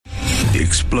The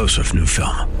explosive new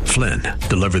film, Flynn,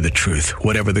 deliver the truth,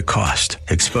 whatever the cost,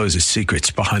 exposes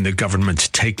secrets behind the government's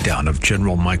takedown of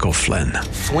General Michael Flynn.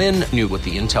 Flynn knew what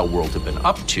the intel world had been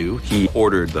up to. He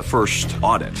ordered the first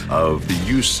audit of the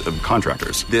use of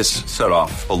contractors. This set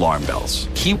off alarm bells.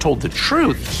 He told the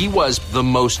truth. He was the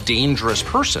most dangerous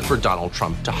person for Donald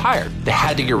Trump to hire. They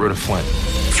had to get rid of Flynn.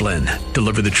 Flynn,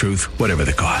 deliver the truth, whatever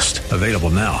the cost. Available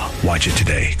now. Watch it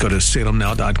today. Go to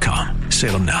salemnow.com.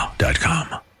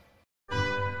 salemnow.com.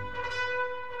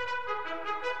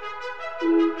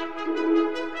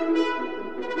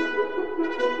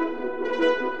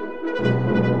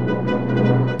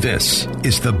 This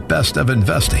is the best of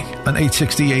investing on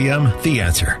 860 AM The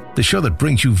Answer, the show that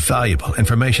brings you valuable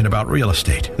information about real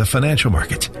estate, the financial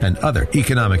markets, and other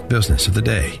economic business of the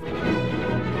day.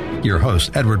 Your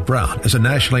host, Edward Brown, is a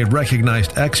nationally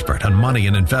recognized expert on money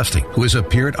and investing who has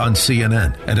appeared on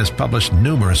CNN and has published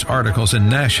numerous articles in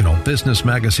national business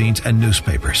magazines and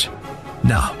newspapers.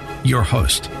 Now, your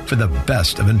host for the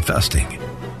best of investing,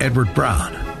 Edward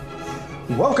Brown.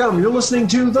 Welcome. You're listening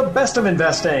to The Best of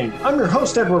Investing. I'm your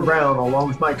host, Edward Brown, along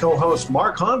with my co-host,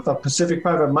 Mark Hunt of Pacific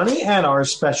Private Money, and our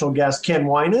special guest, Ken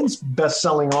Winans,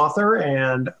 best-selling author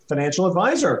and financial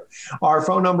advisor. Our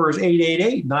phone number is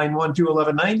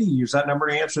 888-912-1190. Use that number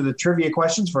to answer the trivia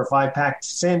questions for a 5-pack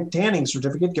tanning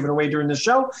certificate given away during the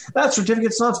show. That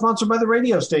certificate's not sponsored by the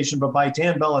radio station, but by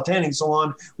Tan Bella Tanning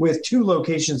Salon, with 2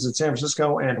 locations in San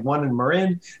Francisco and 1 in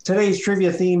Marin. Today's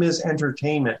trivia theme is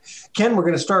entertainment. Ken, we're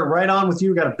going to start right on with you.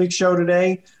 We've got a big show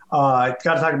today. Got to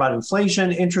talk about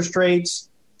inflation, interest rates.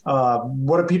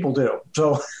 What do people do?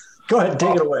 So go ahead,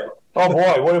 take it away. Oh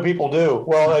boy, what do people do?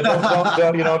 Well,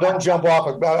 don't jump off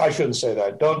of. I shouldn't say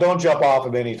that. Don't jump off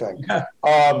of anything.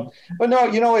 But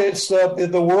no, it's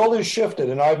the world has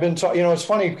shifted, and I've been. It's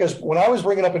funny because when I was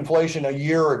bringing up inflation a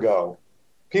year ago,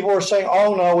 people were saying,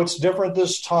 "Oh no, it's different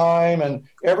this time, and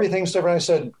everything's different." I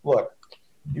said, "Look,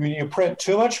 you print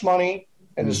too much money."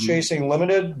 And is chasing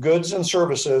limited goods and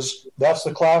services. That's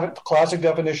the classic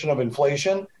definition of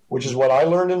inflation, which is what I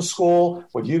learned in school,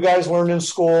 what you guys learned in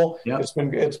school. Yep.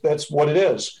 That's what it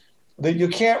is. That you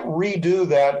can't redo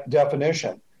that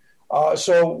definition.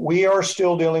 So we are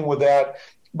still dealing with that.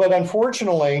 But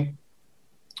unfortunately,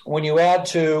 when you add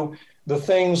to the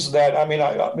things that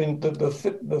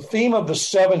the theme of the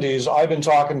 70s, I've been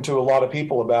talking to a lot of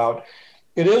people about.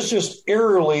 It is just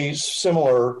eerily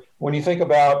similar when you think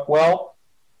about, well,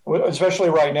 especially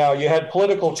right now, you had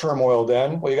political turmoil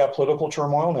then. Well, you got political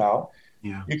turmoil now.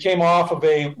 Yeah. You came off of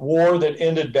a war that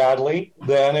ended badly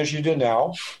then, as you do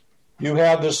now. You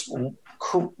had this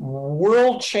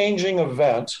world-changing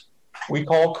event we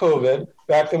call COVID.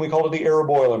 Back then we called it the Arab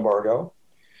oil embargo.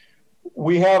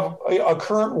 We have a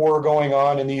current war going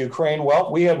on in the Ukraine.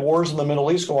 Well, we had wars in the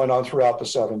Middle East going on throughout the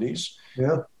 70s.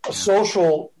 Yeah.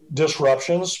 Social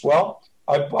disruptions. Well,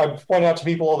 I point out to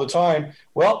people all the time,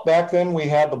 well, back then we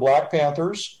had the Black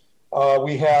Panthers,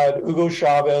 we had Hugo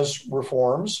Chavez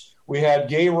reforms, we had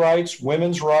gay rights,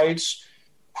 women's rights,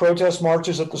 protest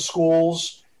marches at the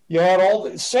schools. You had all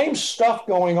the same stuff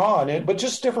going on, but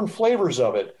just different flavors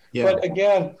of it. Yeah. But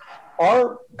again,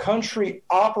 our country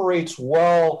operates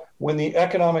well when the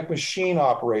economic machine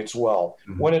operates well.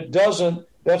 Mm-hmm. When it doesn't,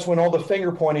 that's when all the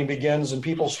finger pointing begins and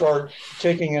people start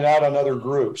taking it out on other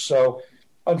groups. So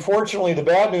unfortunately, the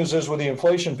bad news is with the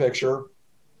inflation picture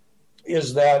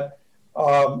is that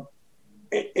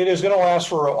it is going to last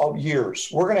for years.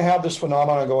 We're going to have this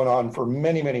phenomenon going on for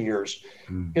many, many years.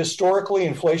 Historically,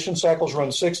 inflation cycles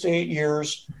run 6 to 8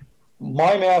 years.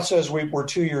 My math says we're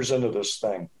 2 years into this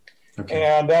thing. Okay.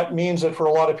 And that means that for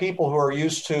a lot of people who are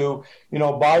used to,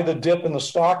 buy the dip in the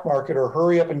stock market or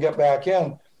hurry up and get back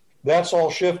in, that's all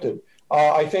shifted.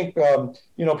 I think,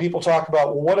 people talk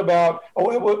about, well, what about,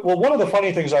 one of the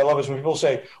funny things I love is when people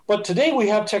say, but today we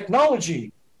have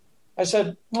technology. I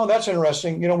said, well, that's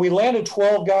interesting. We landed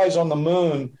 12 guys on the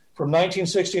moon from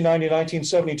 1969 to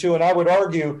 1972, and I would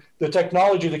argue the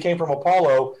technology that came from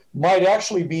Apollo might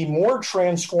actually be more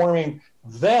transforming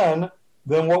then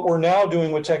than what we're now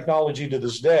doing with technology to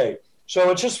this day.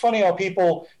 So it's just funny how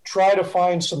people try to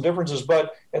find some differences.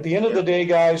 But at the end of the day,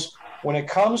 guys, when it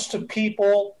comes to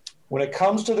people, when it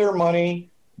comes to their money,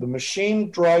 the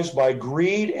machine drives by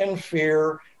greed and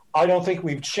fear. I don't think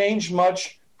we've changed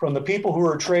much from the people who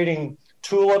are trading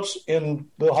tulips in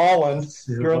the Holland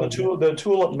during the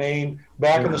tulip main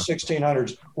back in the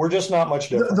 1600s. We're just not much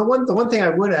different. The one thing I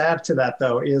would add to that,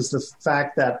 though, is the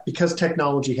fact that because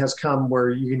technology has come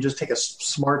where you can just take a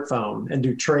smartphone and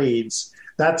do trades,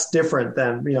 that's different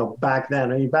than back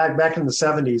then. I mean, back in the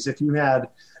 70s, if you had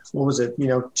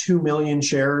 2 million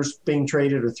shares being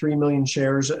traded or 3 million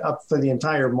shares up for the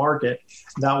entire market,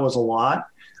 that was a lot.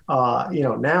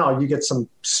 Now you get some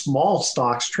small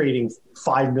stocks trading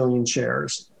 5 million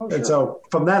shares. Oh, sure. And so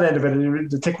from that end of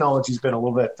it, the technology's been a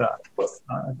little bit.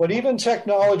 But even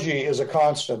technology is a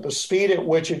constant, the speed at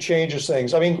which it changes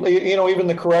things. I mean, even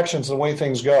the corrections, the way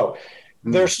things go,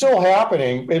 they're still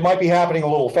happening. It might be happening a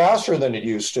little faster than it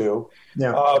used to.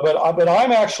 Yeah. But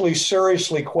I'm actually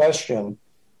seriously questioning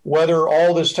whether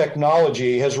all this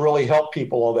technology has really helped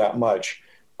people all that much.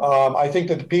 I think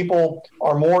that the people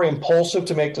are more impulsive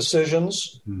to make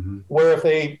decisions, where if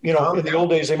they, in the old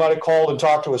days, they might have called and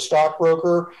talked to a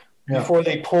stockbroker before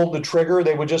they pulled the trigger.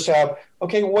 They would just have,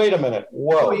 okay, wait a minute.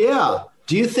 Whoa. Oh, yeah.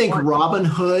 Do you think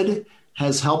Robinhood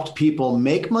has helped people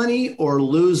make money or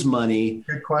lose money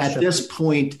at this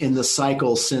point in the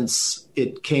cycle since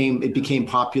it became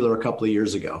popular a couple of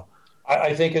years ago?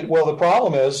 I think the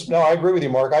problem is, no, I agree with you,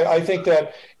 Mark. I think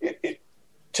that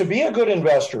to be a good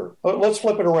investor, let's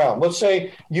flip it around. Let's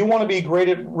say you want to be great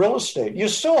at real estate. You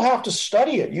still have to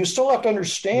study it. You still have to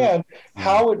understand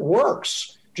how it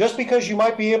works. Just because you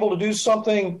might be able to do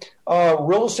something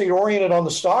real estate oriented on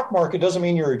the stock market doesn't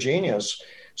mean you're a genius.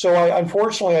 So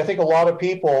unfortunately, I think a lot of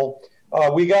people,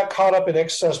 we got caught up in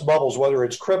excess bubbles, whether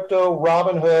it's crypto,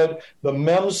 Robinhood, the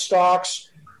meme stocks.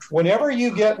 Whenever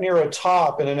you get near a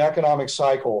top in an economic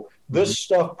cycle, this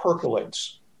stuff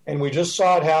percolates. And we just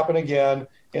saw it happen again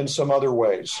in some other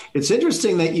ways. It's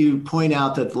interesting that you point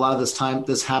out that a lot of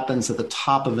this happens at the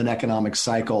top of an economic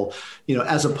cycle,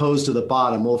 as opposed to the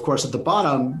bottom. Well, of course, at the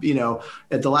bottom,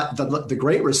 at the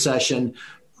Great Recession,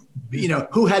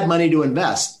 who had money to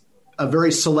invest? A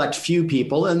very select few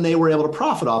people, and they were able to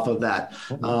profit off of that.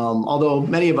 Although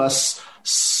many of us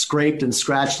scraped and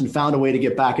scratched and found a way to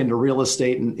get back into real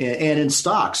estate and in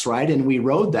stocks, right? And we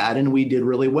rode that and we did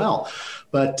really well.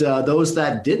 But those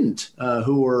that didn't,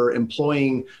 who were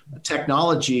employing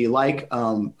technology like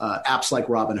apps like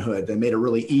Robinhood, that made it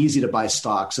really easy to buy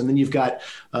stocks. And then you've got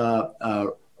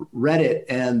Reddit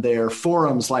and their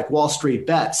forums like Wall Street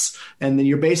Bets. And then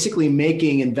you're basically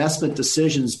making investment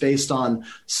decisions based on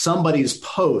somebody's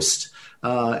post.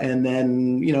 And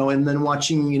then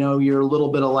watching, your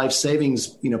little bit of life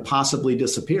savings, possibly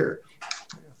disappear.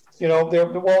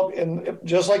 And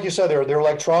just like you said, they're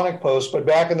electronic posts. But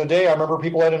back in the day, I remember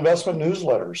people had investment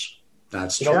newsletters.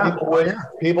 That's true.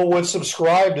 People would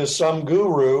subscribe to some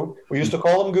guru. We used to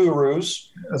call them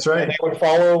gurus. That's right. And they would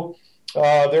follow.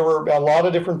 There were a lot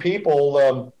of different people.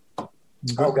 What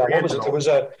was it? It was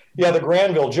the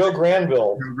Granville, Joe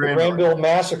Granville, the Granville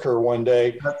massacre one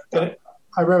day.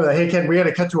 I remember that. Hey, Ken, we had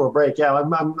to cut to a break. Yeah,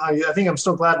 I think I'm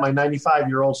still glad my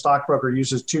 95-year-old stockbroker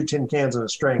uses 2 tin cans and a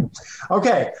string.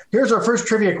 Okay, here's our first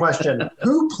trivia question.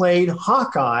 Who played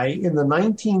Hawkeye in the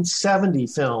 1970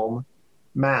 film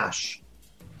MASH?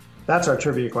 That's our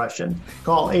trivia question.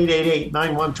 Call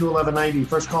 888-912-1190.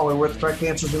 First caller with the correct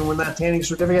answer is going to win that tanning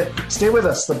certificate. Stay with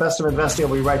us. The Best of Investing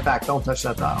will be right back. Don't touch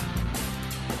that dial.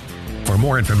 For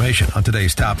more information on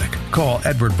today's topic, call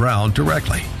Edward Brown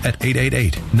directly at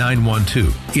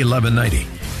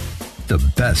 888-912-1190. The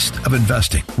Best of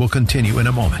Investing will continue in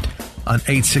a moment on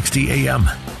 860 AM.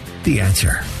 The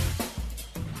Answer.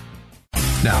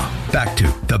 Now, back to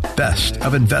The Best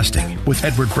of Investing with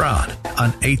Edward Brown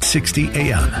on 860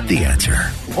 AM. The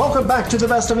Answer. Welcome back to The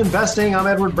Best of Investing. I'm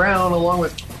Edward Brown, along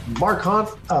with Mark Hunt,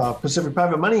 Pacific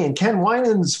Private Money, and Ken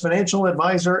Winans, financial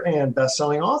advisor and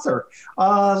best-selling author.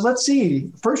 Let's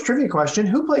see. First trivia question.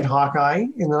 Who played Hawkeye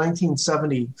in the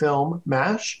 1970 film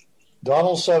MASH?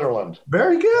 Donald Sutherland.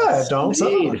 Very good. Donald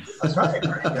Sutherland. That's right.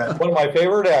 Very good. One of my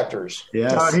favorite actors.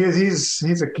 Yes.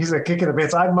 He's a kick in the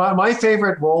pants. My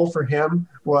favorite role for him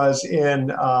was in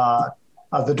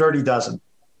The Dirty Dozen.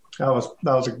 That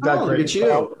was a great. Look at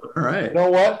you. All right. You know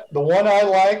what? The one I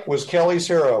liked was Kelly's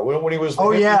Hero when he was. He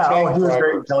was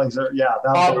great. Kelly's Hero. Yeah.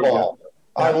 Oddball.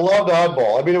 I loved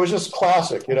Oddball. I mean, it was just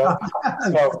classic.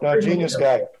 Genius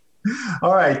guy.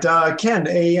 All right, Ken.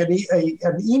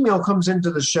 An email comes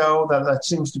into the show that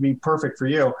seems to be perfect for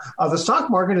you. The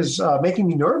stock market is making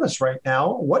me nervous right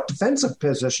now. What defensive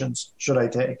positions should I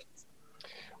take?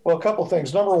 Well, a couple of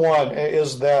things. Number one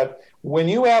is that when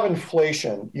you have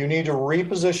inflation, you need to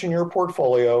reposition your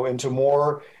portfolio into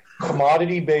more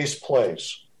commodity-based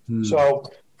plays. So,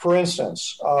 for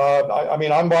instance,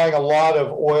 I'm buying a lot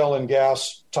of oil and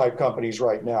gas type companies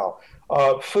right now.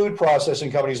 Food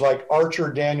processing companies like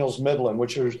Archer Daniels Midland,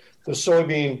 which is the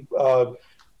soybean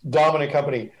dominant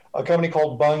company, a company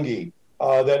called Bunge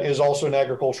that is also in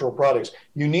agricultural products.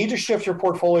 You need to shift your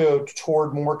portfolio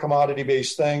toward more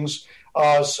commodity-based things.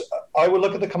 I would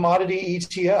look at the commodity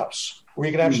ETFs where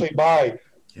you can actually buy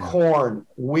corn,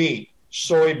 wheat,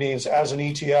 soybeans as an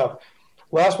ETF.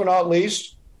 Last but not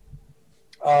least,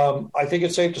 I think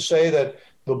it's safe to say that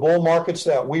the bull markets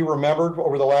that we remembered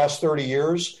over the last 30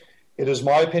 years, it is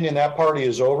my opinion that party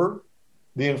is over.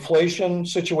 The inflation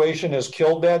situation has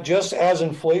killed that, just as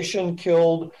inflation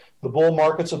killed the bull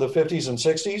markets of the 50s and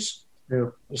 60s. Yeah.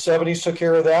 The 70s took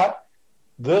care of that.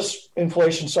 This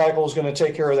inflation cycle is going to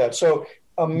take care of that. So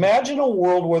imagine a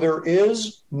world where there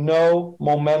is no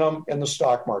momentum in the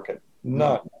stock market.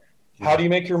 None. How do you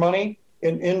make your money?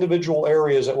 In individual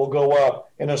areas that will go up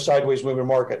in a sideways moving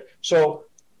market. So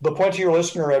the point to your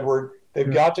listener, Edward,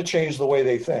 they've got to change the way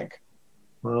they think.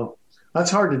 Well,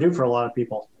 that's hard to do for a lot of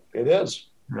people. It is.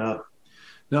 Yeah.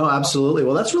 No, absolutely.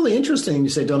 Well, that's really interesting. You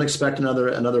say don't expect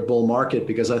another bull market,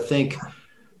 because I think,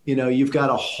 you've got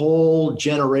a whole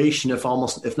generation,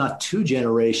 if not two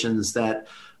generations, that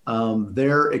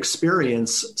their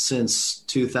experience since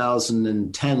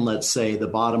 2010, let's say, the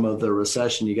bottom of the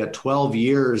recession, you got 12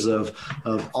 years of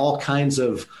all kinds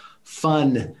of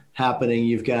fun happening.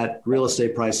 You've got real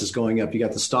estate prices going up. You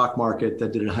got the stock market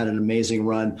that had an amazing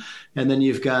run. And then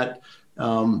you've got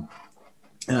the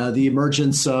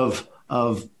emergence of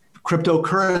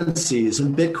cryptocurrencies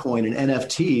and Bitcoin and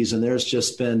NFTs. And there's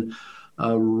just been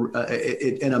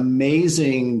an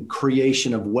amazing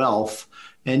creation of wealth.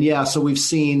 And so we've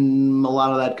seen a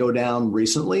lot of that go down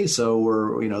recently. So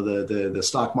we're, the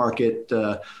stock market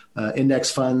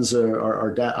index funds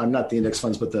are down, not the index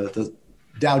funds, but the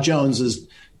Dow Jones is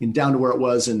down to where it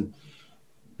was in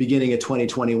beginning of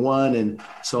 2021. And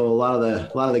so a lot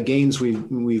of the gains we've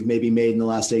maybe made in the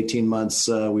last 18 months,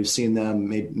 we've seen them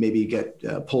maybe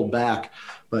get pulled back.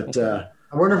 But I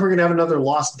wonder if we're going to have another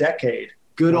lost decade.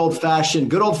 Good old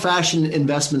fashioned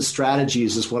investment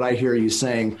strategies is what I hear you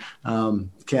saying, Ken.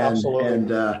 Absolutely.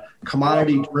 And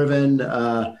commodity driven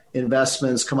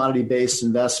investments, commodity based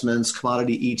investments,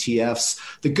 commodity ETFs.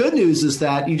 The good news is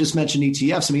that you just mentioned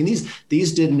ETFs. I mean,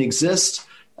 these didn't exist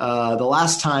the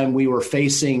last time we were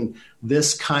facing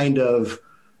this kind of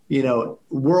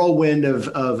whirlwind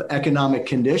of economic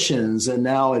conditions, and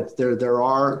now there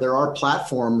are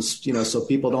platforms, so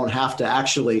people don't have to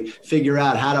actually figure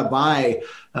out how to buy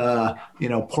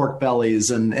pork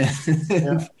bellies and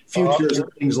futures and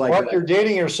things like Mark, that. You're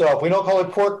dating yourself. We don't call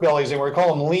it pork bellies anymore. We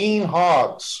call them lean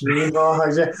hogs. Lean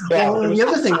hogs. Yeah. Well, the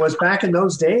other thing was, back in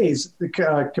those days,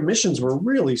 the commissions were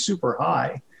really super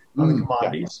high on the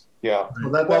commodities. Yeah.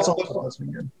 Well, that's also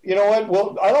good. You know what?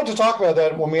 Well, I like to talk about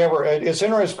that when it's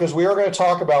interesting, because we are going to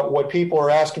talk about what people are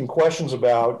asking questions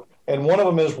about. And one of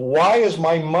them is, why is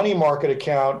my money market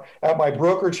account at my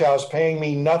brokerage house paying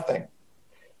me nothing?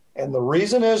 And the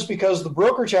reason is because the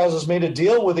brokerage houses made a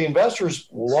deal with the investors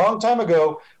a long time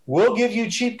ago. We'll give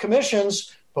you cheap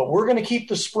commissions, but we're going to keep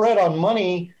the spread on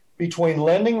money between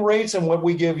lending rates and what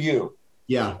we give you.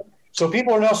 Yeah. So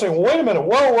people are now saying, wait a minute,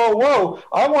 whoa,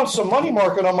 I want some money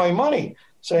market on my money.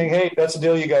 Saying, hey, that's the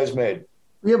deal you guys made.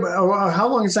 Yeah, but how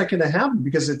long is that going to happen?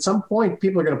 Because at some point,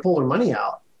 people are going to pull their money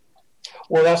out.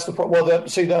 Well, that's the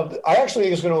I actually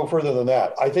think it's going to go further than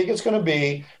that. I think it's going to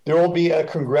be, there will be a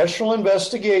congressional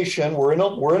investigation. We're in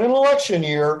an election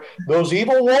year. Those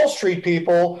evil Wall Street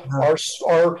people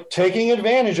are taking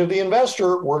advantage of the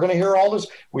investor. We're going to hear all this.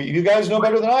 You guys know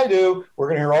better than I do. We're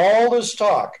going to hear all this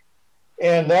talk.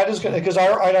 And that is going to, because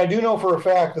I do know for a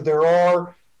fact that there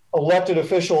are elected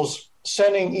officials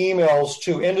sending emails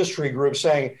to industry groups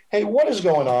saying, hey, what is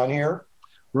going on here?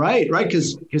 Right.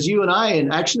 Because you and I,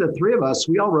 and actually the three of us,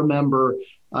 we all remember,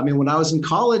 I mean, when I was in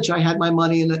college, I had my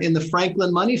money in the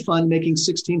Franklin Money Fund making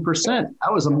 16%.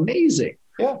 That was amazing.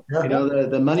 Yeah.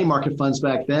 The money market funds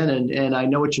back then. And I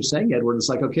know what you're saying, Edward. It's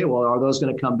like, okay, well, are those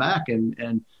going to come back?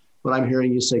 And what I'm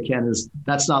hearing you say, Ken, is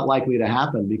that's not likely to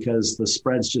happen because the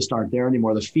spreads just aren't there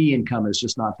anymore. The fee income is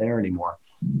just not there anymore.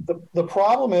 The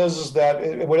problem is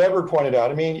that, what Edward pointed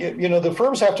out, I mean, the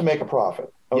firms have to make a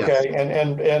profit. Okay.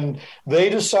 Yes. And they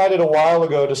decided a while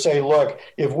ago to say, look,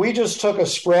 if we just took a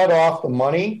spread off the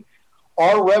money,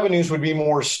 our revenues would be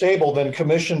more stable than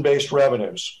commission-based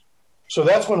revenues. So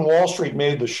that's when Wall Street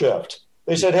made the shift.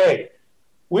 They said, hey,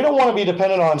 we don't want to be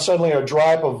dependent on suddenly a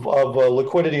drive of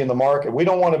liquidity in the market. We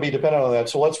don't want to be dependent on that.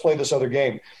 So let's play this other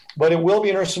game. But it will be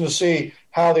interesting to see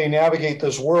how they navigate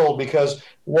this world, because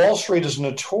Wall Street is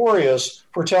notorious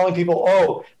for telling people,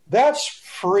 oh, that's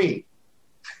free.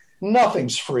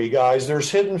 Nothing's free, guys.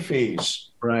 There's hidden fees.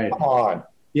 Right. Come on.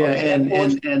 Yeah,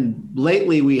 and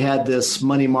lately we had this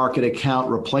money market account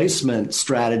replacement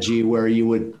strategy where you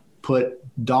would put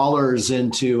dollars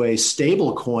into a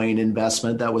stable coin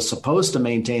investment that was supposed to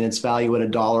maintain its value at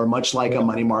 $1, much like a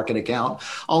money market account,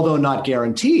 although not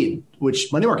guaranteed,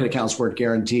 which money market accounts weren't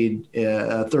guaranteed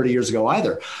 30 years ago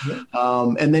either.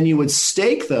 And then you would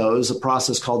stake those, a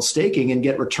process called staking, and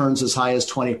get returns as high as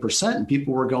 20%. And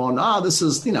people were going, this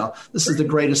is the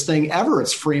greatest thing ever.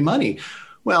 It's free money.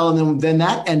 Well, and then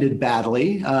that ended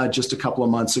badly just a couple of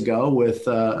months ago with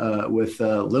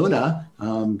Luna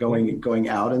going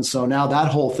out, and so now that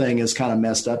whole thing is kind of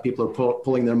messed up. People are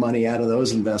pulling their money out of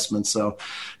those investments. So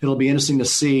it'll be interesting to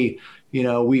see.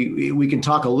 We can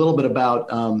talk a little bit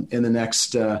about in the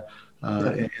next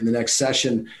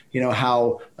session.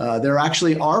 How there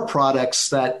actually are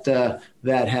products that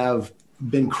have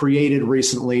been created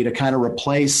recently to kind of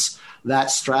replace that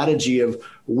strategy of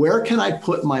where can I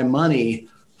put my money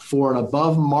for an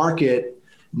above market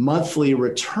monthly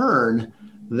return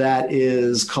that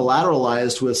is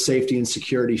collateralized with safety and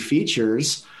security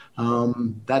features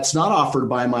that's not offered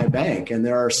by my bank. And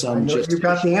there are some you've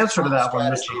got the answer to that one,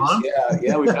 Mr. Hahn.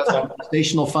 Yeah, we've got some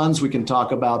stational funds we can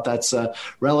talk about. That's a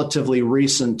relatively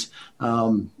recent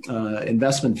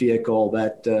investment vehicle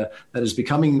that is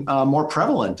becoming more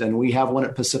prevalent. And we have one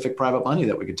at Pacific Private Money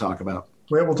that we could talk about.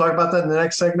 We'll talk about that in the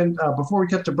next segment. Before we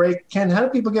get to break, Ken, how do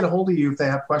people get a hold of you if they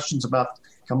have questions about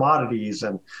commodities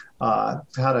and how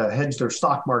to hedge their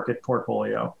stock market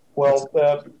portfolio? Well,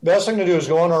 the best thing to do is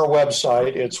go on our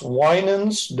website. It's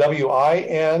Winans,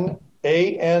 WINANS,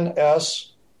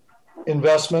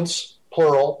 investments,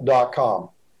 plural.com.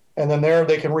 And then there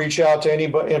they can reach out to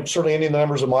anybody, certainly any of the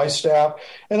members of my staff.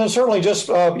 And then certainly just,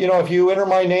 if you enter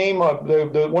my name,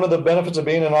 one of the benefits of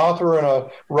being an author and a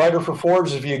writer for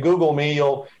Forbes, if you Google me,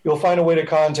 you'll find a way to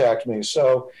contact me.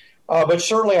 So, but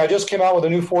certainly I just came out with a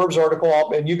new Forbes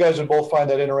article, and you guys would both find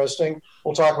that interesting.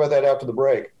 We'll talk about that after the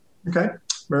break. Okay.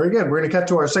 Very good. We're going to cut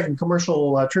to our second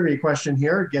commercial trivia question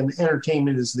here. Again,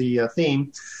 entertainment is the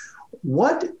theme.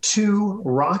 What two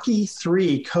Rocky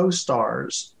III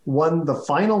co-stars won the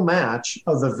final match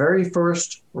of the very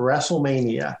first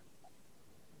WrestleMania?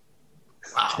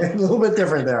 Wow. A little bit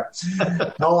different there.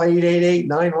 Call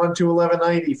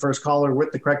 888-912-1190. First caller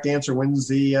with the correct answer wins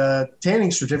the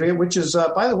tanning certificate, which is,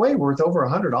 by the way, worth over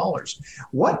 $100.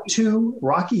 What two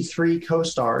Rocky III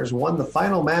co-stars won the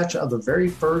final match of the very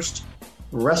first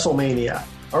WrestleMania?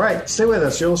 All right, stay with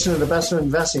us. You're listening to The Best of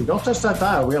Investing. Don't touch that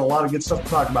dial. We got a lot of good stuff to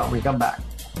talk about when we come back.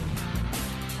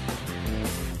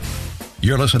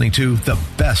 You're listening to The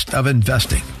Best of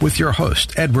Investing with your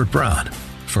host, Edward Brown.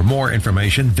 For more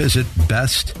information, visit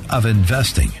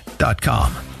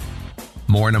bestofinvesting.com.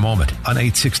 More in a moment on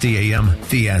 860 AM,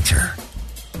 The Answer.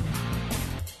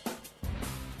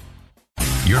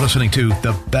 You're listening to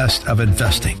The Best of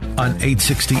Investing on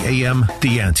 860 AM,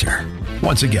 The Answer.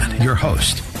 Once again, your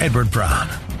host, Edward Brown.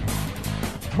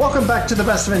 Welcome back to The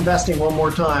Best of Investing one more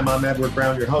time. I'm Edward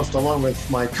Brown, your host, along with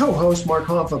my co-host, Mark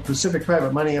Hoff of Pacific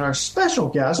Private Money, and our special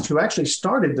guest who actually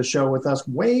started the show with us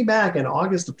way back in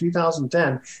August of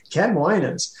 2010, Ken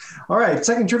Winans. All right,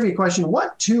 second trivia question.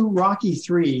 What two Rocky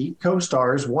III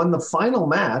co-stars won the final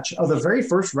match of the very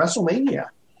first WrestleMania?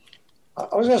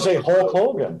 I was going to say Hulk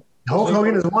Hogan. Hulk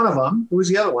Hogan is one of them. Who was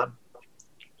the other one?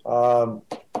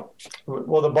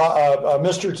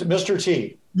 Mr.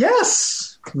 T. Yes.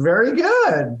 Very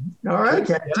good. All right,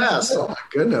 Ken. Yes. Oh, my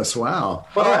goodness. Wow.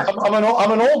 Well, right. I'm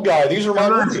an old guy. These are my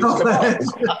movies.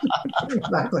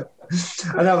 Exactly.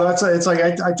 I know. It's like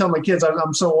I tell my kids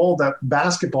I'm so old that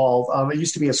basketball, it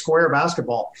used to be a square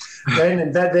basketball. They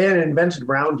hadn't invented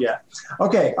round yet.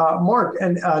 Okay, Mark,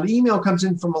 and an email comes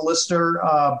in from a listener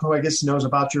who I guess knows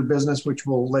about your business, which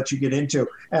we'll let you get into.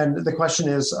 And the question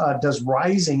is, does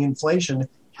rising inflation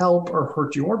help or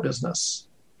hurt your business,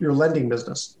 your lending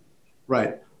business?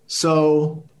 Right.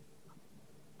 So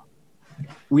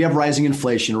we have rising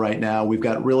inflation right now. We've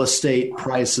got real estate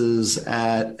prices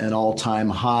at an all-time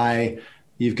high.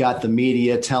 You've got the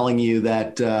media telling you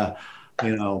that,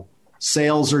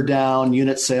 sales are down,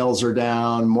 unit sales are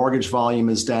down, mortgage volume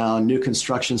is down, new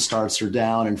construction starts are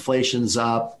down, inflation's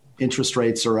up, interest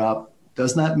rates are up.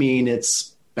 Doesn't that mean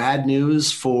it's bad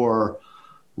news for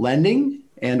lending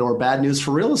and or bad news for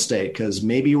real estate? Because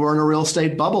maybe we're in a real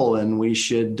estate bubble and we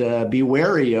should be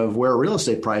wary of where real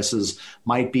estate prices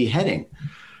might be heading.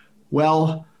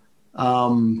 Well,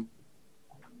 the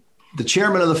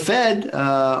chairman of the Fed,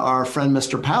 our friend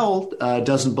Mr. Powell,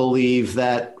 doesn't believe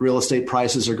that real estate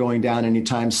prices are going down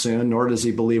anytime soon, nor does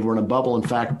he believe we're in a bubble. In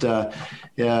fact,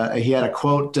 he had a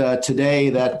quote today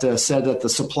that said that the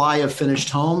supply of finished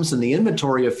homes and the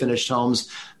inventory of finished homes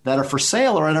that are for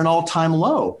sale are at an all-time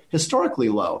low, historically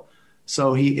low.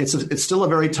 So it's still a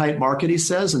very tight market, he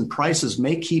says, and prices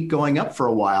may keep going up for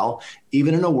a while,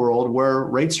 even in a world where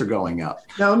rates are going up.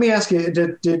 Now, let me ask you,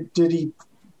 do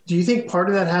you think part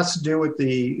of that has to do with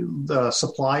the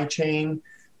supply chain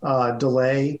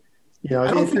delay?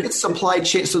 I don't think it's supply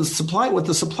chain. So what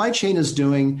the supply chain is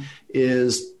doing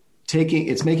is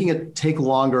making it take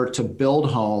longer to build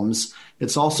homes.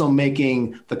 It's also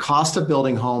making the cost of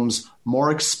building homes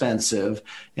more expensive.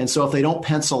 And so if they don't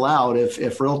pencil out,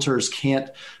 if realtors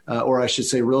can't, or I should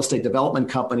say real estate development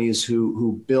companies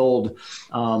who build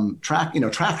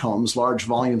tract homes, large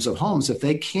volumes of homes, if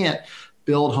they can't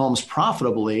build homes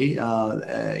profitably,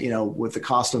 with the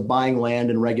cost of buying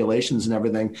land and regulations and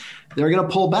everything, they're going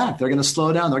to pull back. They're going to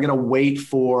slow down. They're going to wait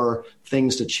for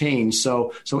things to change.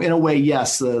 So in a way,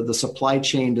 yes, the supply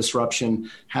chain disruption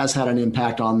has had an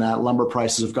impact on that. Lumber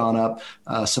prices have gone up.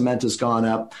 Cement has gone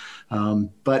up.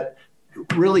 But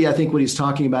really, I think what he's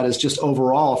talking about is just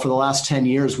overall, for the last 10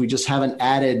 years, we just haven't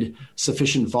added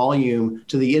sufficient volume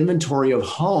to the inventory of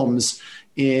homes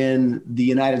in the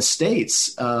United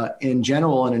States in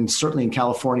general, and certainly in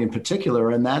California in particular,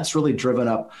 and that's really driven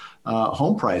up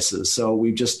home prices. So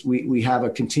we have a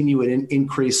continued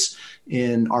increase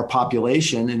in our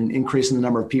population and an increase in the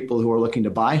number of people who are looking to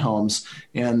buy homes,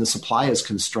 and the supply is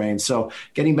constrained. So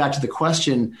getting back to the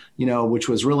question, which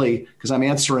was really, because I'm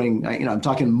answering, I'm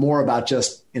talking more about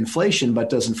just inflation, but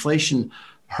does inflation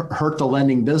hurt the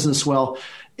lending business? Well,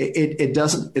 it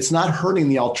doesn't. It's not hurting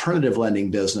the alternative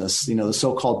lending business, the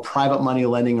so-called private money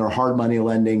lending or hard money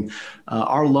lending.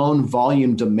 Our loan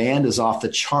volume demand is off the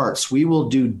charts. We will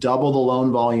do double the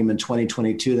loan volume in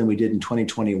 2022 than we did in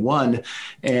 2021,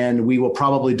 and we will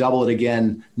probably double it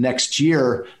again next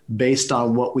year based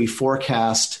on what we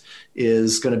forecast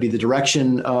is going to be the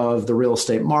direction of the real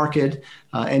estate market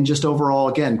and just overall,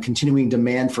 again, continuing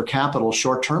demand for capital,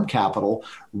 short-term capital,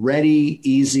 ready,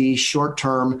 easy,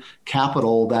 short-term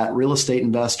capital that real estate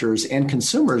investors and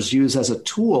consumers use as a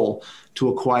tool to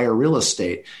acquire real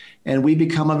estate. And we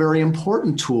become a very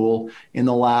important tool in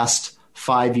the last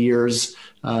 5 years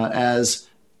as,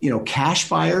 cash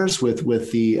buyers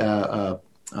with the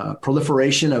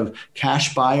proliferation of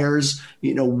cash buyers,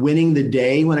 winning the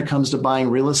day when it comes to buying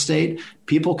real estate.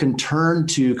 People can turn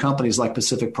to companies like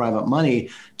Pacific Private Money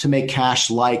to make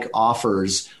cash-like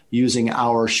offers using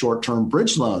our short-term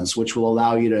bridge loans, which will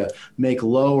allow you to make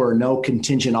low or no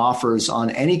contingent offers on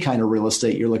any kind of real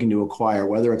estate you're looking to acquire,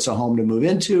 whether it's a home to move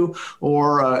into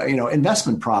or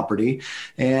investment property.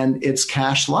 And it's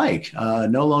cash-like,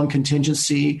 no loan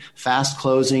contingency, fast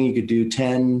closing. You could do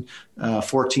 10,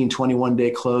 14,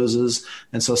 21-day closes.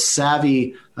 And so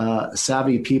savvy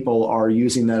people are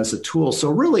using that as a tool. So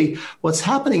really what's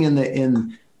happening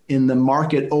in the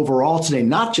market overall today,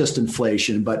 not just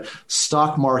inflation, but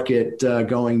stock market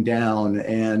going down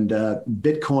and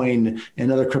Bitcoin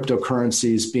and other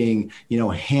cryptocurrencies being,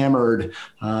 hammered,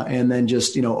 and then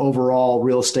just, overall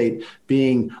real estate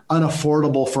being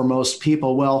unaffordable for most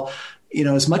people. Well,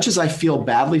 as much as I feel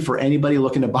badly for anybody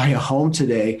looking to buy a home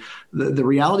today, the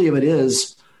reality of it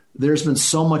is there's been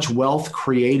so much wealth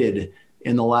created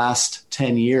in the last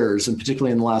 10 years, and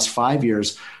particularly in the last 5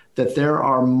 years, that there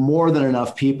are more than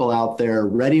enough people out there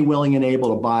ready, willing, and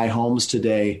able to buy homes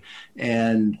today.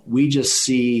 And we just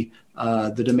see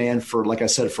the demand for, like I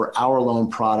said, for our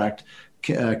loan product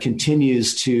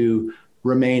continues to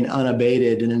remain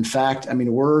unabated. And in fact,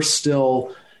 we're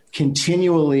still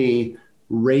continually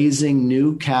raising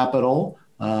new capital,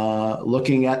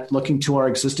 looking to our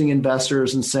existing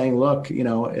investors and saying, look,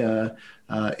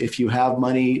 if you have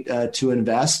money to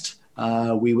invest,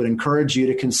 we would encourage you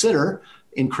to consider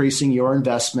increasing your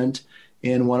investment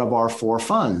in one of our 4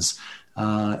 funds,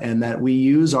 and that we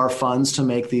use our funds to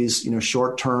make these,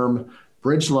 short-term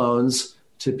bridge loans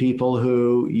to people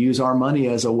who use our money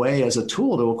as a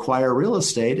tool to acquire real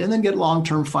estate and then get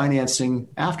long-term financing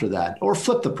after that, or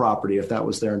flip the property if that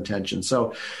was their intention.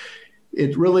 So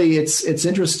it's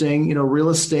interesting. Real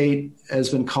estate has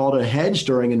been called a hedge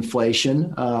during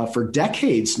inflation for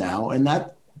decades now, and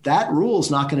that rule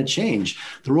is not going to change.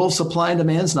 The rule of supply and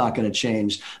demand is not going to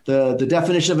change. The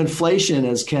definition of inflation,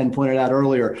 as Ken pointed out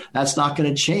earlier, that's not going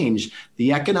to change.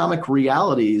 The economic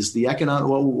realities,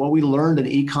 what we learned in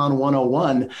Econ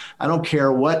 101, I don't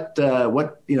care what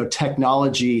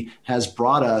technology has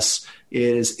brought us,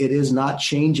 it is not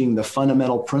changing the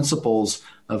fundamental principles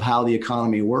how the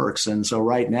economy works. And so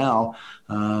right now,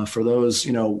 for those,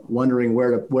 wondering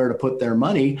where to put their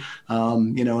money,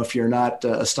 if you're not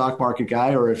a stock market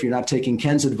guy, or if you're not taking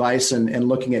Ken's advice and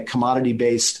looking at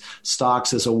commodity-based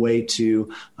stocks as a way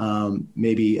to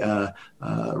maybe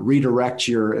redirect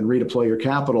and redeploy your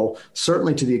capital,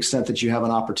 certainly to the extent that you have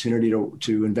an opportunity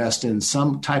to invest in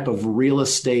some type of real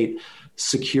estate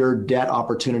secured debt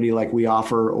opportunity like we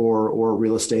offer, or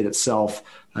real estate itself,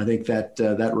 I think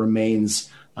that remains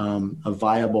a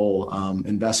viable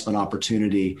investment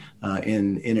opportunity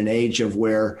in an age of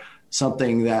where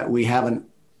something that we haven't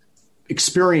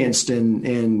experienced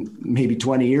in maybe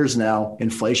 20 years now,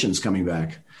 inflation's coming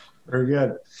back. Very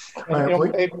good.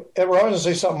 Edward, I was going to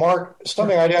say something, Mark,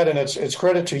 something I'd add, and it's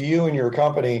credit to you and your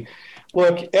company.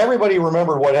 Look, everybody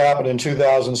remembered what happened in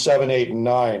 2007, 8, and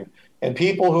 9. And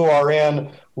people who are in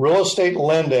real estate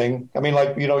lending, I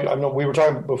know we were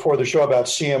talking before the show about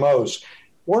CMOs.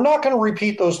 We're not going to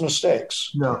repeat those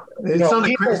mistakes. No, it's not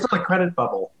a credit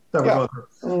bubble that we're going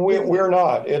through. We're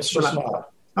not. It's just not.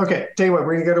 Okay, tell you what,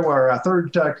 we're going to go to our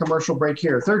third commercial break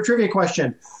here. Third trivia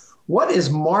question. What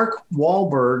is Mark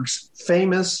Wahlberg's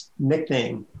famous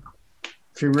nickname?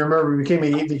 If you remember, he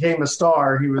became a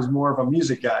star. He was more of a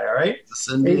music guy, all right?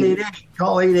 888,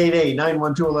 call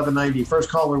 888-912-1190. First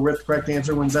caller with the correct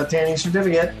answer wins that tanning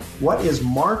certificate. What is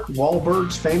Mark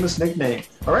Wahlberg's famous nickname?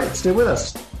 All right, stay with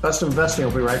us. Best of Investing.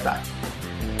 We'll be right back.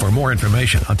 For more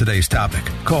information on today's topic,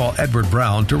 call Edward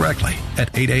Brown directly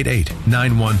at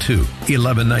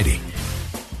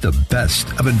 888-912-1190. The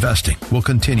Best of Investing will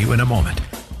continue in a moment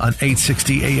on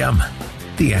 860 AM.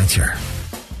 The Answer.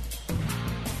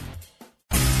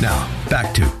 Now,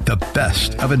 back to The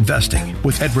Best of Investing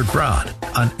with Edward Brown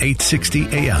on 860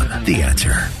 AM. The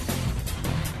Answer.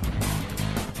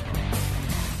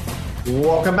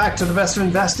 Welcome back to The Best of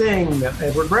Investing.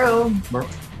 Edward Brown,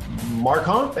 Mark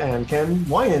Hunt, and Ken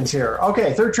Winans here.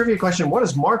 Okay, third trivia question. What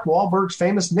is Mark Wahlberg's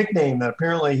famous nickname that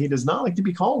apparently he does not like to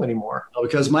be called anymore? Oh,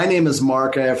 because my name is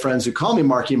Mark. I have friends who call me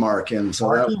Marky Mark. And so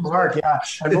Mark, yeah.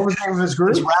 And what was the name of his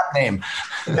group? His rap name.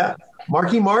 Yeah,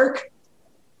 Marky Mark.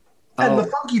 And the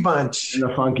Funky Bunch. And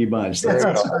the Funky Bunch. That's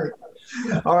right.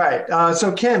 All right.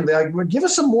 So, Ken, give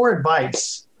us some more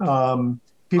advice.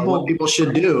 People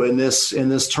should do in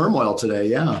this turmoil today.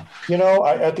 Yeah.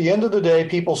 At the end of the day,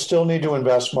 people still need to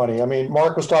invest money. I mean,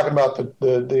 Mark was talking about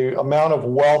the amount of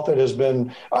wealth that has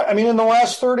been, in the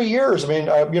last 30 years,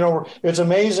 it's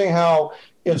amazing how,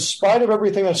 in spite of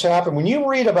everything that's happened, when you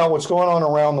read about what's going on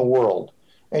around the world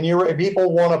and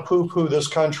people want to poo-poo this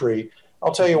country,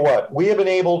 I'll tell you what, we have been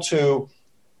able to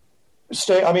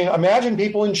stay. Imagine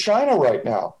people in China right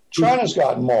now. China's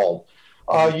gotten mauled.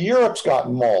 Europe's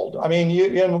gotten mauled.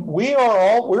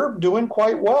 We're doing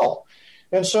quite well.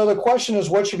 And so the question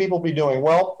is, what should people be doing?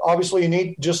 Well,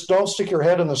 obviously just don't stick your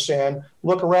head in the sand,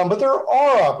 look around, but there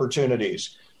are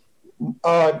opportunities.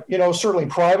 Certainly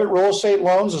private real estate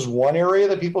loans is one area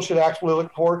that people should actually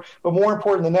look for. But more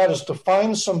important than that is to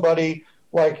find somebody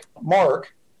like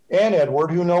Mark and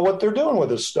Edward who know what they're doing with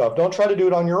this stuff. Don't try to do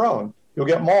it on your own. You'll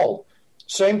get mauled.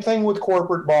 Same thing with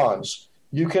corporate bonds.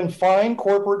 You can find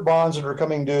corporate bonds that are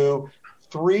coming due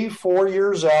 3-4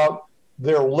 years out.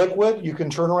 They're liquid. You can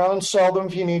turn around and sell them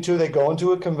if you need to. They go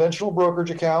into a conventional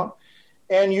brokerage account.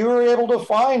 And you're able to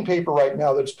find paper right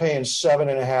now that's paying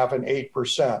 7.5% and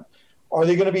 8%. Are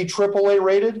they going to be AAA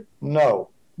rated? No.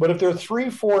 But if they're 3,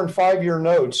 4, and 5-year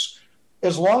notes,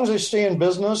 as long as they stay in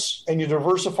business and you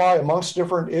diversify amongst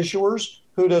different issuers,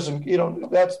 who doesn't,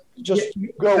 that's just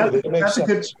go with it. It makes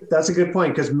sense. That's a good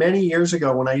point, because many years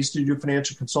ago when I used to do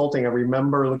financial consulting, I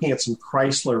remember looking at some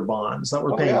Chrysler bonds that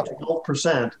were paying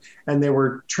 12%, and they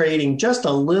were trading just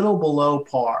a little below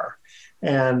par.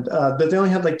 And but they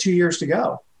only had like 2 years to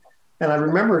go. And I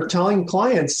remember telling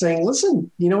clients, saying, listen,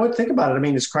 you know what, think about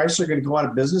it. Is Chrysler going to go out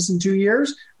of business in 2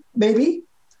 years? Maybe.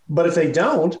 But if they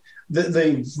don't,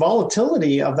 the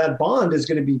volatility of that bond is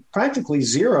going to be practically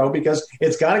zero, because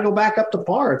it's got to go back up to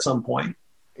par at some point.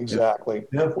 Exactly.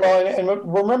 Yeah. Well,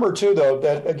 and remember, too, though,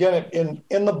 that, again,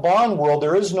 in the bond world,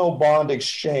 there is no bond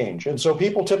exchange. And so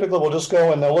people typically will just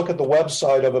go and they'll look at the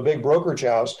website of a big brokerage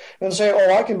house and say,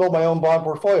 oh, I can build my own bond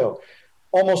portfolio.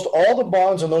 Almost all the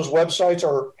bonds on those websites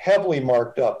are heavily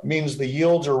marked up, means the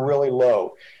yields are really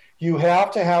low. You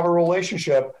have to have a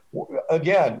relationship.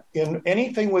 Again, in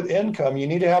anything with income, you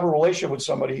need to have a relationship with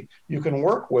somebody you can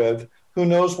work with who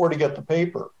knows where to get the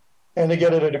paper and to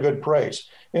get it at a good price.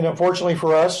 And unfortunately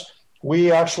for us,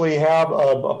 we actually have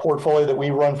a portfolio that we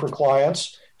run for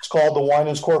clients. It's called the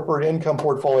Winans Corporate Income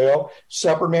Portfolio,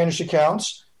 separate managed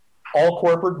accounts, all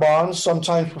corporate bonds,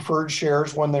 sometimes preferred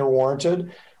shares when they're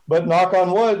warranted. But knock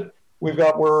on wood,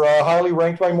 We're highly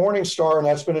ranked by Morningstar, and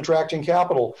that's been attracting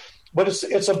capital. But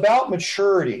it's about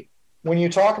maturity. When you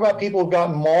talk about people who've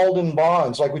gotten mauled in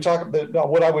bonds, like we talk about,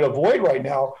 what I would avoid right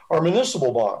now are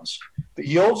municipal bonds. The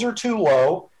yields are too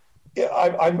low.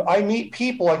 I meet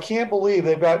people, I can't believe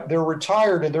they're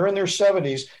retired and they're in their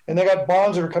 70s and they got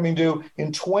bonds that are coming due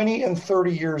in 20 and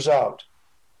 30 years out.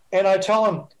 And I tell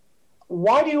them,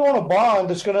 why do you own a bond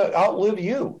that's going to outlive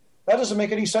you? That doesn't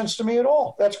make any sense to me at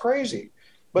all. That's crazy.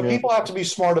 But people have to be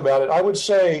smart about it. I would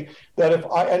say that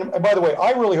and by the way,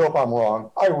 I really hope I'm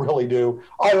wrong. I really do.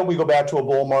 I hope we go back to a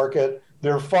bull market.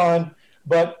 They're fun.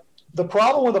 But the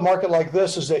problem with a market like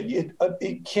this is that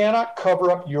it cannot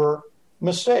cover up your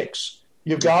mistakes.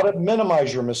 You've got to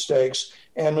minimize your mistakes.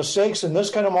 And mistakes in this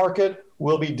kind of market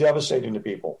will be devastating to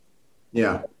people.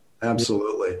 Yeah.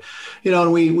 Absolutely.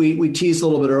 And we teased a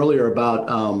little bit earlier about,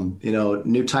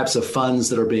 new types of funds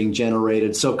that are being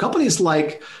generated. So companies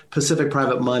like Pacific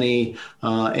Private Money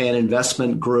and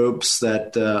investment groups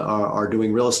that are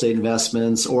doing real estate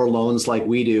investments or loans like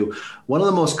we do, one of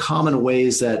the most common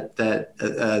ways that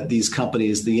these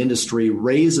companies, the industry,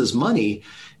 raises money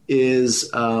is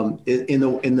in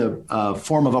the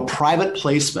form of a private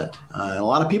placement. A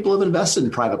lot of people have invested in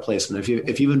private placement.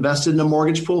 If you've invested in a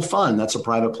mortgage pool fund, that's a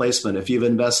private placement. If you've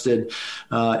invested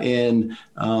in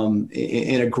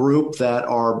a group that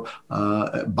are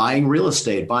buying real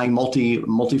estate, buying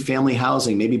multifamily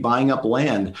housing, maybe buying up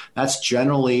land, that's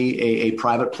generally a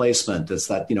private placement. It's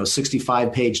that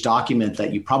 65-page document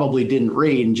that you probably didn't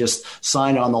read and just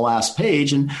signed on the last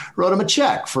page and wrote them a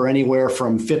check for anywhere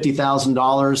from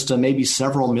 $50,000 to maybe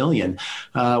several million.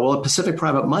 Well, at Pacific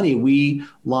Private Money, we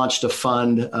launched a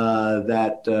fund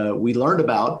that we learned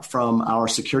about from our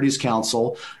Securities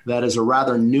Council that is a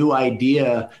rather new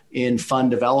idea in fund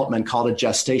development called a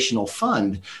gestational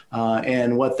fund.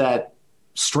 And what that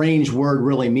strange word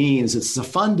really means, it's a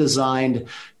fund designed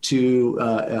to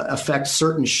affect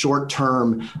certain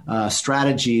short-term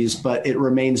strategies, but it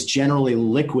remains generally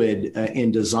liquid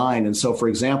in design. And so, for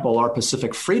example, our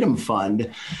Pacific Freedom Fund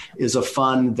is a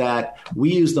fund that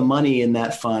we use the money in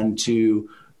that fund to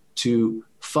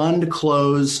fund and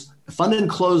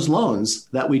close loans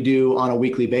that we do on a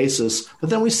weekly basis, but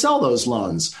then we sell those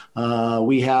loans.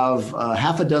 We have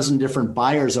half a dozen different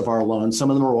buyers of our loans. Some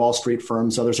of them are Wall Street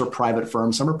firms, others are private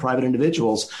firms, some are private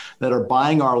individuals that are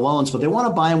buying our loans, but they want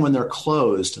to buy them when they're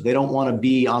closed. They don't want to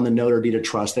be on the note or deed of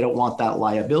trust. They don't want that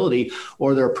liability,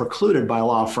 or they're precluded by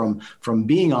law from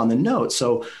being on the note.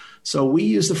 So we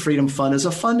use the Freedom Fund as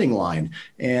a funding line,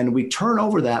 and we turn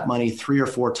over that money 3 or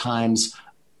 4 times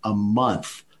a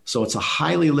month. So it's a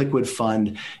highly liquid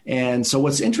fund. And so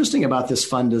what's interesting about this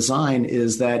fund design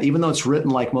is that even though it's written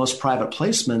like most private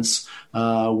placements,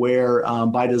 where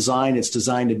by design it's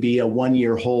designed to be a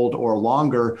 1-year hold or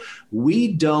longer,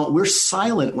 we're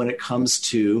silent when it comes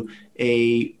to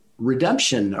a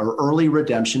redemption or early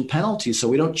redemption penalty. So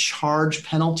we don't charge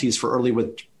penalties for early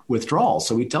withdrawal.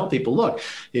 So we tell people, look,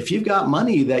 if you've got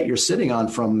money that you're sitting on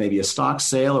from maybe a stock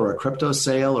sale or a crypto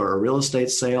sale or a real estate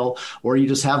sale, or you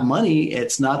just have money,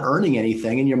 it's not earning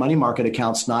anything and your money market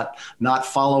account's not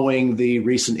following the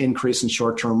recent increase in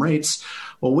short-term rates.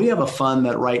 Well, we have a fund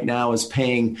that right now is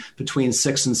paying between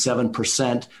 6 and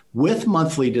 7% with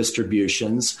monthly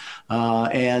distributions.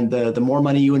 And the more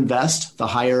money you invest, the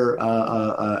higher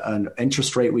an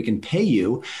interest rate we can pay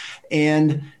you.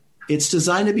 And it's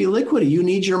designed to be liquid. You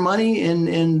need your money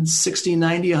in 60,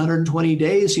 90, 120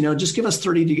 days. Just give us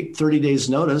 30 days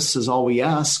notice is all we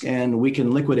ask, and we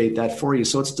can liquidate that for you.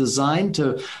 So it's designed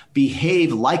to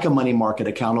behave like a money market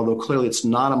account, although clearly it's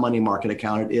not a money market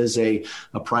account. It is a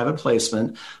private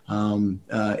placement.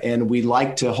 And we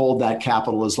like to hold that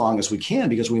capital as long as we can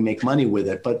because we make money with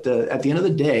it. But at the end of the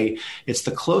day, it's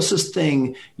the closest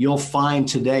thing you'll find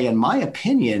today, in my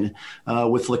opinion,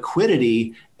 with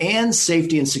liquidity and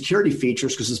safety and security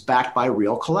features, because it's backed by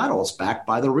real collateral. It's backed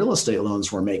by the real estate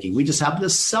loans we're making. We just happen to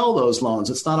sell those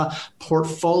loans. It's not a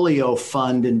portfolio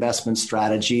fund investment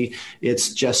strategy.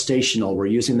 It's gestational. We're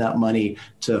using that money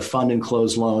to fund and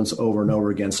close loans over and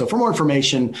over again. So for more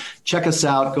information, check us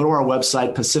out. Go to our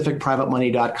website,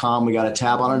 pacificprivatemoney.com. We got a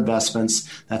tab on investments.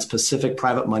 That's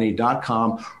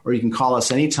pacificprivatemoney.com. Or you can call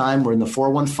us anytime. We're in the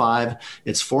 415.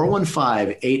 It's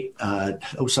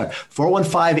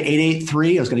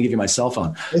 415-883. I was going to give you my cell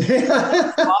phone.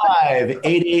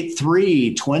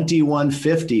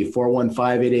 883-2150.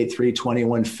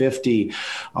 415-883-2150.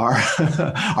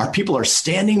 Our people are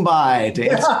standing by to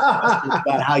answer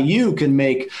about how you can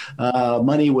make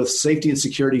money with safety and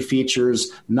security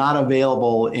features not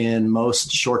available in most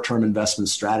short-term investment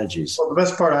strategies. Well, the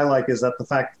best part I like is that the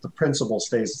fact that the principal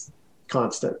stays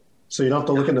constant. So you don't have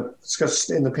to look in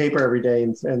the paper every day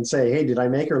and say, hey, did I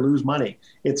make or lose money?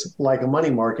 It's like a money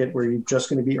market where you're just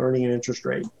going to be earning an interest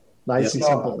rate. Nice and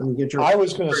simple. And you get I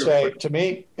was going to say, to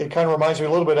me, it kind of reminds me a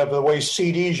little bit of the way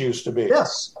CDs used to be.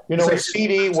 Yes. A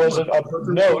CD was a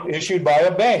note issued by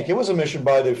a bank. It wasn't issued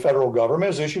by the federal government. It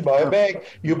was issued by a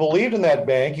bank. You believed in that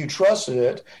bank. You trusted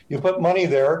it. You put money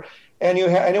there. And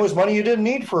and it was money you didn't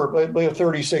need for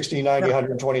 30, 60, 90,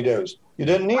 120 days. You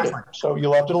didn't need it. So you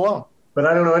left it alone. But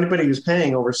I don't know anybody who's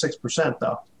paying over 6%,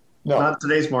 though. No. Not in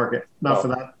today's market. Not for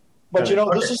that. But,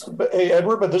 this is,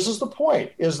 Edward, but this is the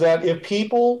point, is that if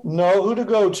people know who to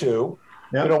go to,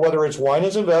 whether it's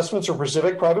Winans Investments or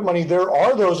Pacific Private Money, there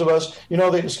are those of us,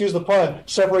 they, excuse the pun,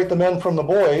 separate the men from the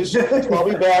boys. It's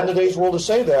probably bad in today's world to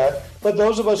say that, but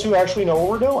those of us who actually know what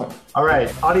we're doing. All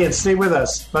right, audience, stay with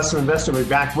us. Best of Investing will be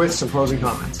back with some closing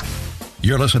comments.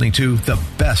 You're listening to The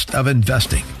Best of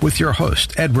Investing with your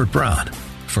host, Edward Brown.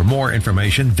 For more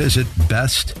information, visit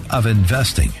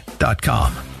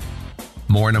bestofinvesting.com.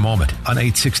 More in a moment on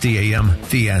 860 AM,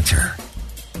 The Answer.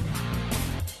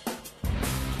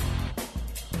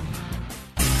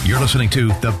 You're listening to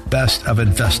The Best of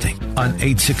Investing on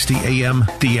 860 AM,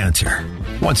 The Answer.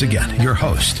 Once again, your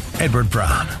host, Edward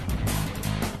Brown.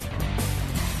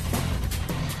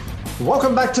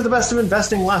 Welcome back to The Best of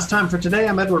Investing. Last time for today,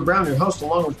 I'm Edward Brown, your host,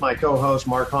 along with my co-host,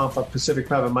 Mark Humph of Pacific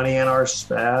Private Money, and our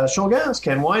special guest,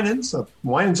 Ken Winans of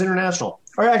Winans International.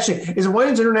 Or actually, is it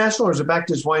Winans International or is it back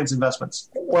to Winans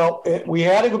Investments? Well, we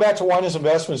had to go back to Winans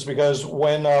Investments because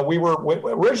when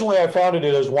originally I founded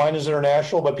it as Winans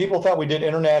International, but people thought we did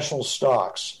international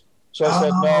stocks. So I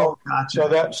said no.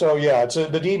 Gotcha. It's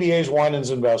the DBA is Winans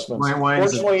Investments.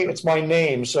 Fortunately, it's my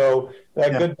name, so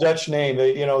that good Dutch name,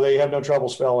 they have no trouble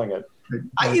spelling it.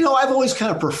 I've always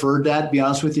kind of preferred that, to be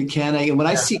honest with you, Ken. When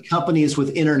I see companies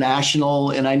with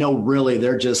international, and I know really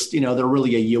they're just, they're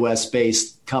really a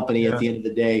U.S.-based company at the end of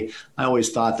the day, I always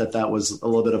thought that was a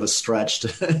little bit of a stretch to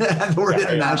have the word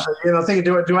international. Thinking,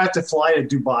 do I have to fly to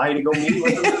Dubai to go meet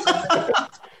with them?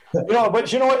 But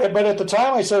But at the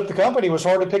time I set up the company, it was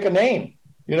hard to pick a name.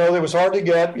 It was hard to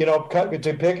get,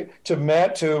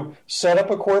 to set up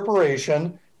a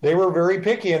corporation. They were very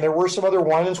picky, and there were some other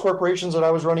Winans corporations that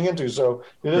I was running into. So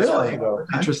it is funny, though.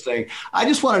 Interesting. I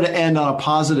just wanted to end on a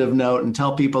positive note and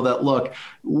tell people that, look,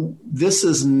 this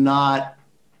is not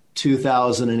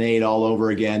 2008 all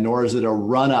over again, nor is it a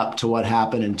run up to what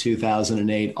happened in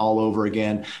 2008 all over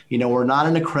again. We're not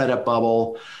in a credit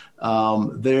bubble.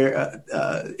 In the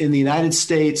United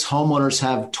States, homeowners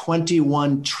have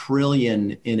 $21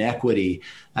 trillion in equity.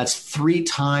 That's 3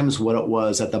 times what it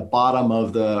was at the bottom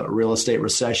of the real estate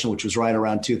recession, which was right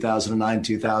around 2009,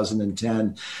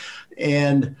 2010.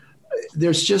 And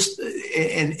there's just,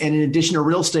 and in addition to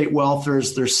real estate wealth,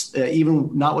 there's even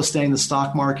notwithstanding the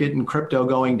stock market and crypto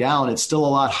going down, it's still a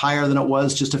lot higher than it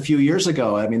was just a few years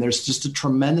ago. I mean, there's just a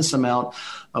tremendous amount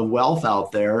of wealth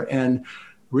out there, and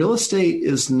real estate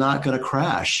is not going to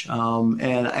crash.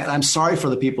 And I'm sorry for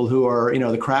the people who are,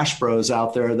 the crash bros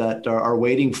out there that are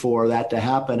waiting for that to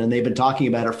happen. And they've been talking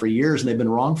about it for years, and they've been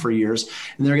wrong for years.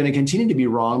 And they're going to continue to be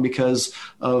wrong because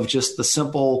of just the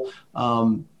simple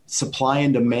supply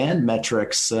and demand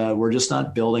metrics. We're just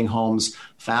not building homes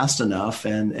fast enough.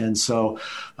 And so,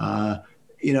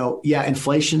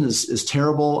 inflation is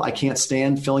terrible. I can't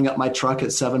stand filling up my truck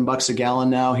at $7 a gallon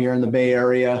now here in the Bay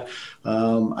Area.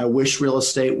 I wish real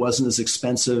estate wasn't as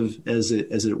expensive as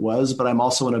it was, but I'm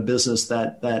also in a business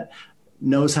that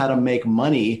knows how to make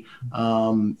money,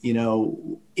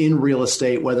 in real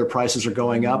estate, whether prices are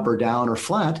going up or down or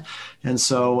flat. And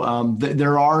so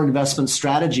there are investment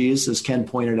strategies, as Ken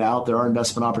pointed out. There are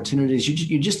investment opportunities.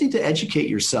 You just need to educate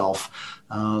yourself.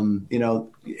 And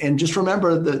just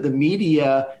remember the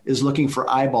media is looking for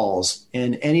eyeballs,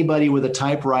 and anybody with a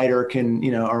typewriter can,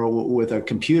 or with a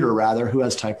computer rather, who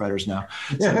has typewriters now?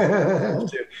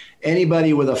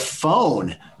 Anybody with a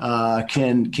phone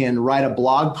can write a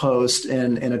blog post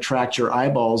and attract your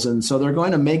eyeballs. And so they're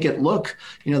going to make it look,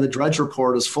 the Drudge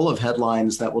Report is full of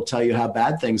headlines that will tell you how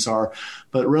bad things are.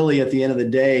 But really, at the end of the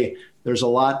day, there's a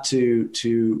lot to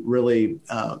really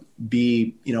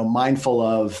be mindful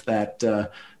of, that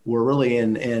we're really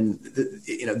in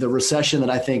the recession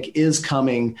that I think is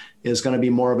coming is going to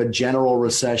be more of a general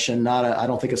recession. I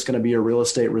don't think it's going to be a real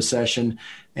estate recession.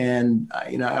 And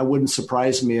it wouldn't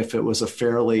surprise me if it was a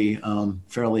fairly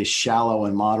shallow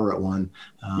and moderate one.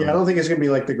 I don't think it's going to be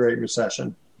like the Great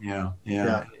Recession. In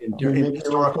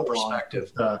historical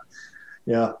perspective. But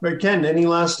Ken, any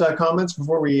last comments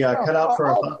before we cut out for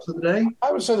our thoughts of the day?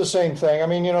 I would say the same thing. I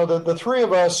mean, the three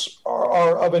of us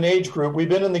are of an age group. We've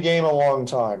been in the game a long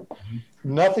time. Mm-hmm.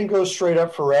 Nothing goes straight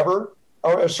up forever,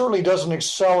 or it certainly doesn't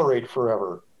accelerate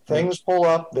forever. Things pull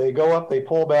up, they go up, they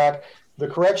pull back. The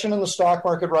correction in the stock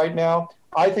market right now,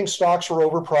 I think stocks were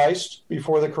overpriced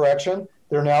before the correction.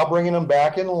 They're now bringing them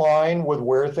back in line with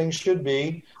where things should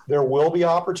be. There will be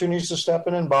opportunities to step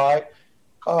in and buy.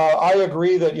 I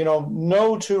agree that,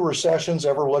 no two recessions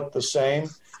ever look the same.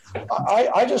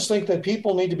 I just think that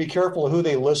people need to be careful of who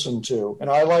they listen to. And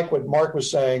I like what Mark was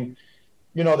saying,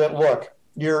 that look,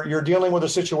 you're dealing with a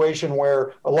situation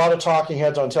where a lot of talking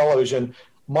heads on television.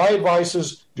 My advice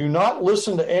is do not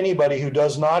listen to anybody who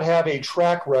does not have a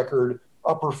track record,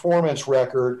 a performance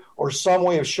record, or some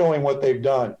way of showing what they've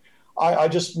done. I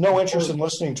just no interest in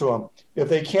listening to them. If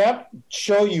they can't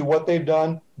show you what they've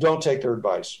done, don't take their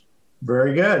advice.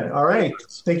 Very good. All right.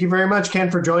 Thank you very much,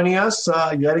 Ken, for joining us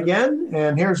yet again.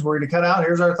 And we're going to cut out.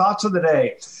 Here's our thoughts of the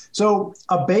day. So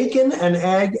a bacon, an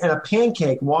egg, and a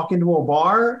pancake walk into a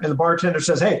bar, and the bartender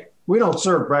says, "Hey, we don't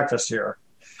serve breakfast here.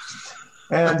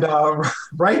 And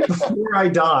right before I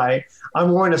die, I'm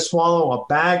going to swallow a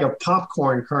bag of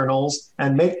popcorn kernels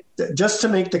and make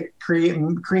the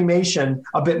cremation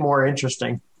a bit more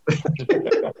interesting."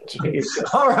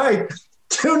 All right.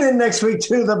 Tune in next week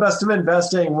to The Best of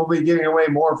Investing. We'll be giving away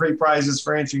more free prizes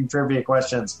for answering trivia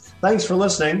questions. Thanks for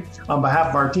listening. On behalf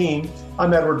of our team,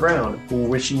 I'm Edward Brown,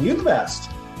 wishing you the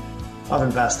best of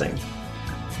investing.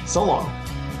 So long.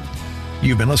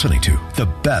 You've been listening to The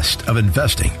Best of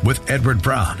Investing with Edward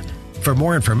Brown. For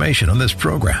more information on this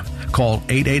program, call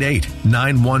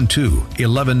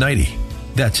 888-912-1190.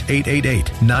 That's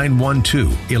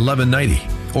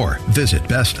 888-912-1190. Or visit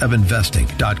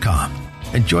bestofinvesting.com.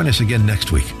 And join us again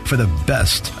next week for The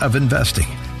Best of Investing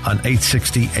on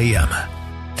 860 AM.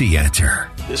 The Answer.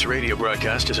 This radio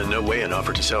broadcast is in no way an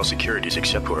offer to sell securities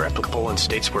except where applicable in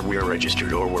states where we are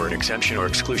registered or where an exemption or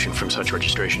exclusion from such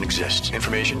registration exists.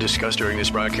 Information discussed during this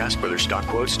broadcast, whether stock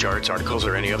quotes, charts, articles,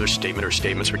 or any other statement or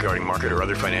statements regarding market or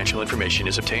other financial information,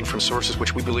 is obtained from sources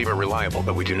which we believe are reliable,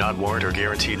 but we do not warrant or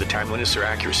guarantee the timeliness or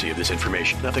accuracy of this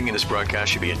information. Nothing in this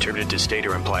broadcast should be interpreted to state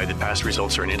or imply that past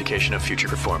results are an indication of future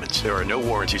performance. There are no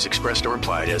warranties expressed or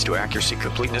implied as to accuracy,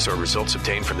 completeness, or results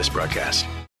obtained from this broadcast.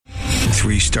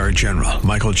 3-star General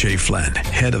Michael J. Flynn,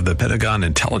 head of the Pentagon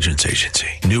Intelligence Agency,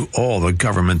 knew all the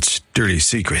government's dirty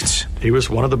secrets. He was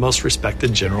one of the most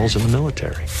respected generals in the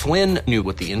military. Flynn knew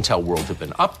what the intel world had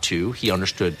been up to. He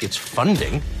understood its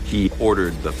funding. He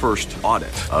ordered the first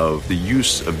audit of the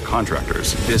use of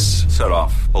contractors. This set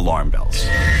off alarm bells.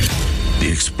 The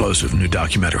explosive new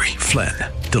documentary, Flynn,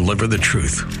 Deliver the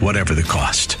Truth, Whatever the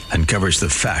Cost, uncovers the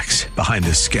facts behind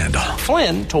this scandal.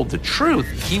 Flynn told the truth.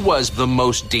 He was the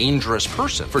most dangerous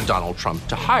person for Donald Trump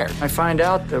to hire. I find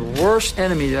out the worst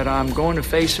enemy that I'm going to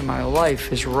face in my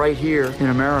life is right here in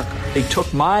America. They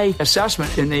took my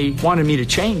assessment and they wanted me to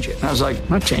change it. And I was like, I'm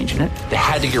not changing it. They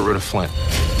had to get rid of Flynn.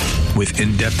 With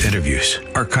in-depth interviews,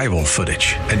 archival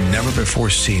footage, and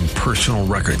never-before-seen personal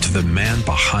records of the man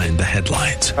behind the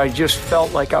headlines. I just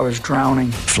felt like I was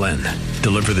drowning. Flynn,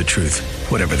 Deliver the Truth,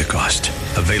 Whatever the Cost.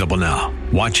 Available now.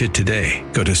 Watch it today.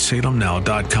 Go to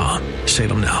salemnow.com.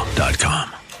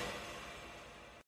 salemnow.com.